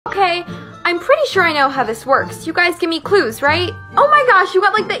Okay, I'm pretty sure I know how this works. You guys give me clues, right? Oh my gosh, you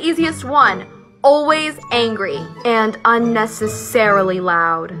got like the easiest one. Always angry and unnecessarily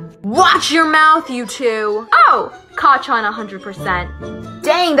loud. Watch your mouth, you two. Oh, Kachan 100%.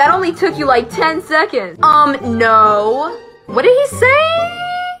 Dang, that only took you like 10 seconds. No. What did he say?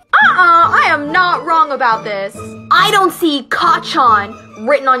 I am not wrong about this. I don't see Kachan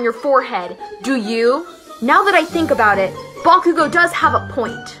written on your forehead. Do you? Now that I think about it, Bakugo does have a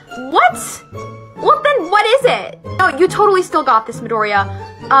point. What? Well then, what is it? No, you totally still got this, Midoriya.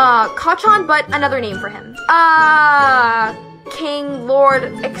 Kachan, but another name for him. King, Lord,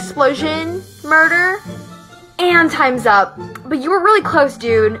 Explosion, Murder? And time's up. But you were really close,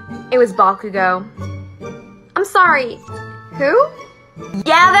 dude. It was Bakugo. I'm sorry. Who?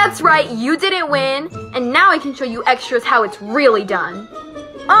 Yeah, that's right, you didn't win. And now I can show you extras how it's really done.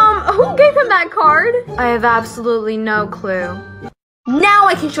 Who gave him that card? I have absolutely no clue. Now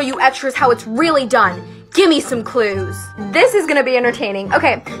I can show you extras how it's really done. Give me some clues. This is gonna be entertaining.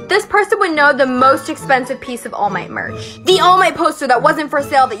 Okay, this person would know the most expensive piece of All Might merch. The All Might poster that wasn't for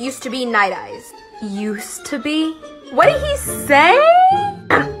sale that used to be Night Eyes. Used to be? What did he say?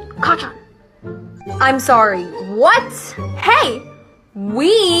 Kachan. I'm sorry, what? Hey,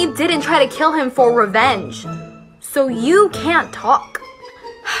 we didn't try to kill him for revenge. So you can't talk.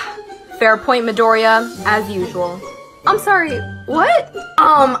 Fair point, Midoriya, as usual. I'm sorry, what?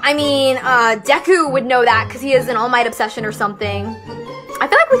 Deku would know that because he has an All Might obsession or something. I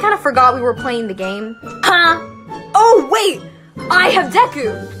feel like we kind of forgot we were playing the game. Huh? Oh, wait! I have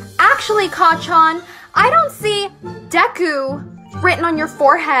Deku! Actually, Kachan, I don't see Deku written on your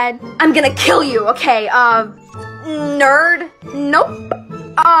forehead. I'm gonna kill you, okay? Nerd? Nope.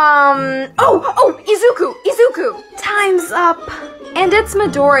 Izuku! Time's up. And it's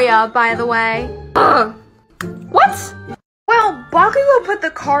Midoriya, by the way. Ugh. What? Well, Bakugo put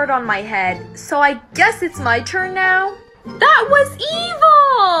the card on my head, so I guess it's my turn now? That was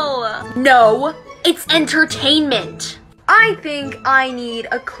evil! No, it's entertainment. I think I need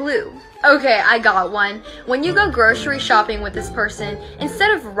a clue. Okay, I got one. When you go grocery shopping with this person,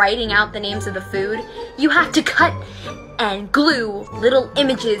 instead of writing out the names of the food, you have to cut and glue little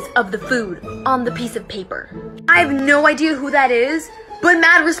images of the food on the piece of paper. I have no idea who that is, but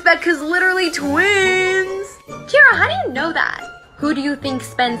mad respect cause literally twins! Kira, how do you know that? Who do you think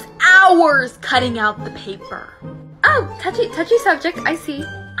spends hours cutting out the paper? Oh, touchy subject, I see.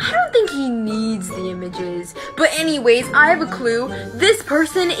 I don't think he needs the images. But anyways, I have a clue. This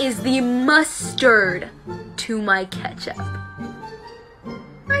person is the mustard to my ketchup.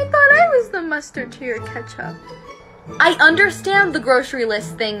 I thought I was the mustard to your ketchup. I understand the grocery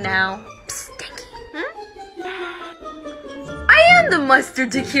list thing now. Psst, Dinky. I am the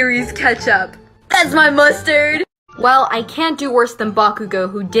mustard to Kiri's ketchup. That's my mustard. Well, I can't do worse than Bakugo,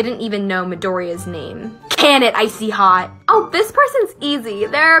 who didn't even know Midoriya's name. Can it, Icy Hot? Oh, this person's easy.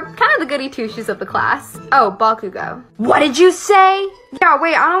 They're kind of the goody two-shoes of the class. Oh, Bakugo. What did you say? Yeah,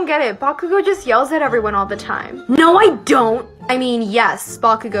 wait, I don't get it. Bakugo just yells at everyone all the time. No, I don't. I mean, yes,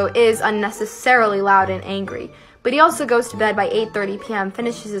 Bakugo is unnecessarily loud and angry. But he also goes to bed by 8:30 p.m.,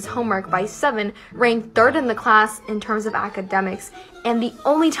 finishes his homework by 7, ranked 3rd in the class in terms of academics, and the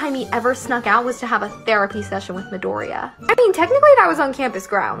only time he ever snuck out was to have a therapy session with Midoriya. I mean, technically that was on campus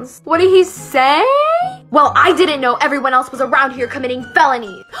grounds. What did he say? Well, I didn't know everyone else was around here committing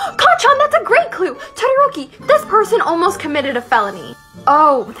felonies. Kachan, that's a great clue! Todoroki, this person almost committed a felony.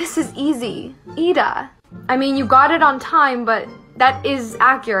 Oh, this is easy. Ida. I mean, you got it on time, but that is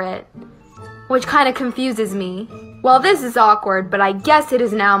accurate. Which kind of confuses me. Well, this is awkward, but I guess it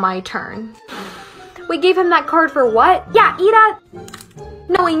is now my turn. We gave him that card for what? Yeah, Ida.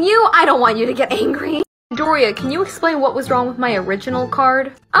 Knowing you, I don't want you to get angry. Midoriya, can you explain what was wrong with my original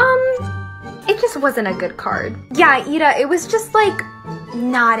card? It just wasn't a good card. Yeah, Ida, it was just like,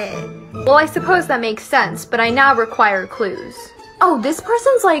 not it. Well, I suppose that makes sense, but I now require clues. Oh, this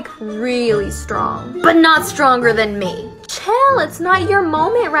person's like really strong, but not stronger than me. Chill, it's not your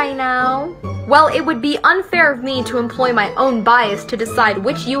moment right now. Well, it would be unfair of me to employ my own bias to decide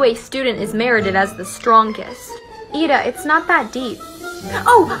which UA student is merited as the strongest. Ida, it's not that deep.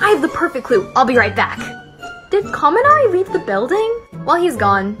 Oh, I have the perfect clue. I'll be right back. Did Kaminari leave the building? Well, he's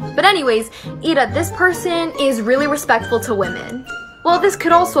gone. But anyways, Ida, this person is really respectful to women. Well, this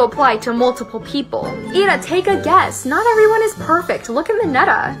could also apply to multiple people. Ida, take a guess. Not everyone is perfect. Look at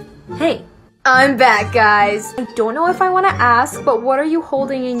Mineta. Hey, I'm back, guys. I don't know if I want to ask, but what are you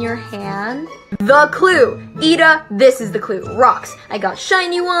holding in your hand? The clue. Ida, this is the clue. Rocks. I got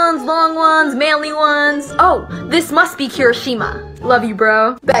shiny ones, long ones, manly ones. Oh, this must be Kirishima. Love you,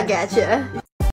 bro. Back at ya.